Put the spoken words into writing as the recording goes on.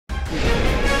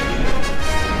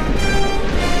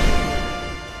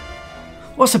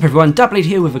What's up everyone, Darcblade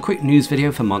here with a quick news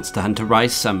video for Hunter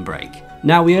Rise Sunbreak.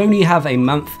 Now we only have a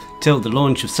month till the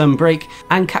launch of Sunbreak,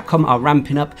 and Capcom are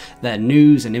ramping up their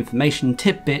news and information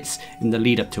tidbits in the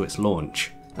lead up to its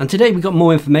launch. And today we got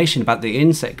more information about the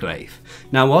Kinsect glaive.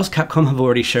 Now whilst Capcom have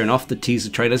already shown off the teaser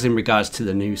trailers in regards to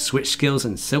the new switch skills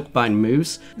and silkbind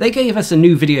moves, they gave us a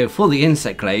new video for the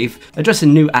Kinsect glaive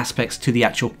addressing new aspects to the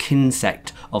actual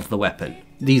Kinsect of the weapon.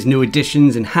 These new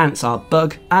additions enhance our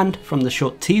bug, and from the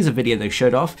short teaser video they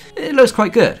showed off, it looks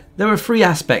quite good. There are 3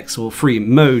 aspects, or 3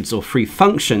 modes, or 3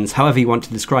 functions, however you want to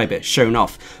describe it, shown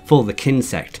off for the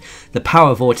Kinsect. The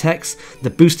power vortex, the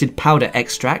boosted powder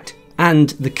extract, and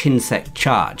the Kinsect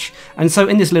charge. And so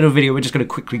in this little video we're just going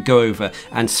to quickly go over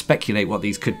and speculate what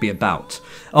these could be about.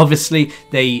 Obviously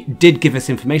they did give us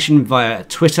information via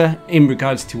Twitter in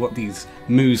regards to what these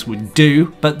moves would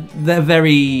do, but they're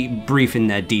very brief in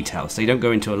their details. They don't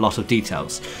go into a lot of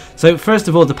details. So first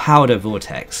of all, the powder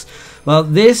vortex. Well,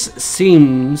 this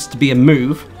seems to be a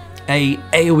move, a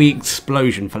AoE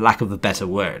explosion for lack of a better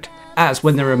word, as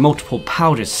when there are multiple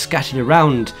powders scattered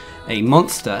around a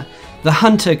monster, the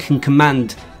hunter can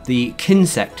command the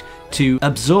Kinsect to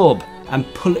absorb and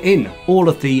pull in all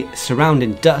of the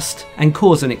surrounding dust and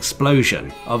cause an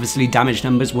explosion. Obviously damage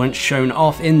numbers weren't shown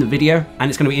off in the video, and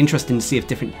it's going to be interesting to see if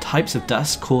different types of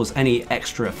dust cause any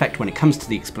extra effect when it comes to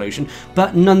the explosion,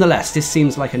 but nonetheless this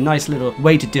seems like a nice little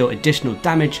way to deal additional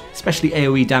damage, especially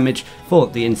AoE damage, for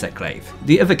the Kinsect glaive.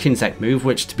 The other Kinsect move,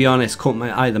 which to be honest caught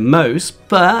my eye the most,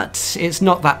 but it's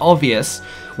not that obvious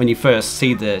when you first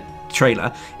see the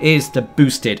trailer, is the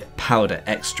boosted powder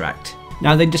extract.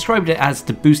 Now they described it as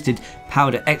the boosted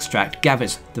powder extract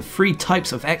gathers the 3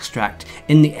 types of extract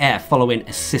in the air following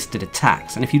assisted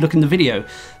attacks. And if you look in the video,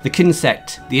 the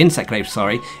Kinsect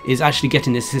glaive, is actually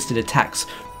getting assisted attacks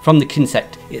from the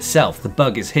Kinsect itself. The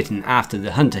bug is hidden after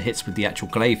the hunter hits with the actual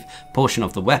glaive portion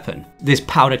of the weapon. This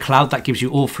powder cloud that gives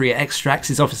you all 3 extracts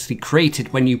is obviously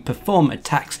created when you perform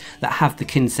attacks that have the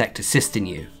Kinsect assisting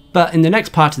you. But in the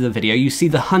next part of the video you see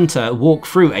the hunter walk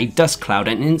through a dust cloud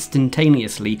and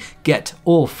instantaneously get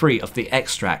all 3 of the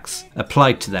extracts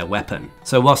applied to their weapon.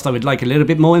 So whilst I would like a little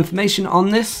bit more information on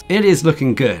this, it is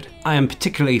looking good. I am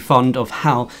particularly fond of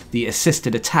how the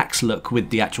assisted attacks look with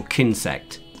the actual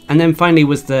Kinsect. And then finally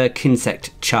was the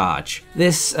Kinsect charge.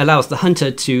 This allows the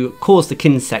hunter to cause the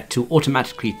Kinsect to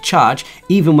automatically charge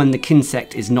even when the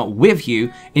Kinsect is not with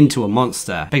you into a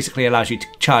monster. Basically allows you to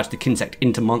charge the Kinsect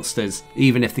into monsters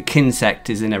even if the Kinsect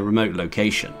is in a remote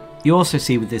location. You also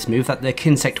see with this move that the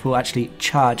Kinsect will actually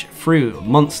charge through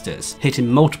monsters, hitting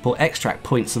multiple extract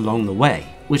points along the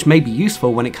way, which may be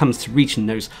useful when it comes to reaching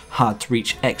those hard to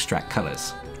reach extract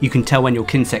colours. You can tell when your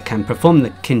Kinsect can perform the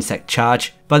Kinsect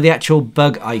charge by the actual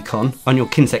bug icon on your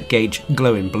Kinsect gauge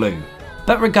glowing blue.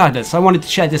 But regardless, I wanted to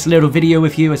share this little video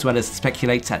with you as well as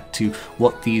speculate as to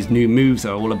what these new moves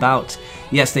are all about.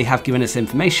 Yes, they have given us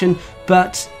information,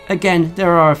 but again,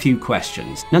 there are a few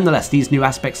questions. Nonetheless, these new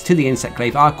aspects to the Kinsect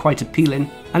glaive are quite appealing,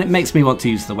 and it makes me want to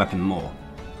use the weapon more.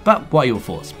 But what are your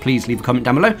thoughts? Please leave a comment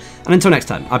down below, and until next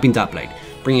time, I've been Darcblade,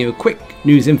 bringing you a quick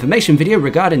news information video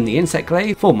regarding the Kinsect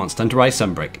glaive for Hunter Rise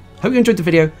Sunbreak. Hope you enjoyed the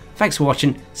video, thanks for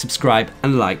watching, subscribe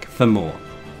and like for more.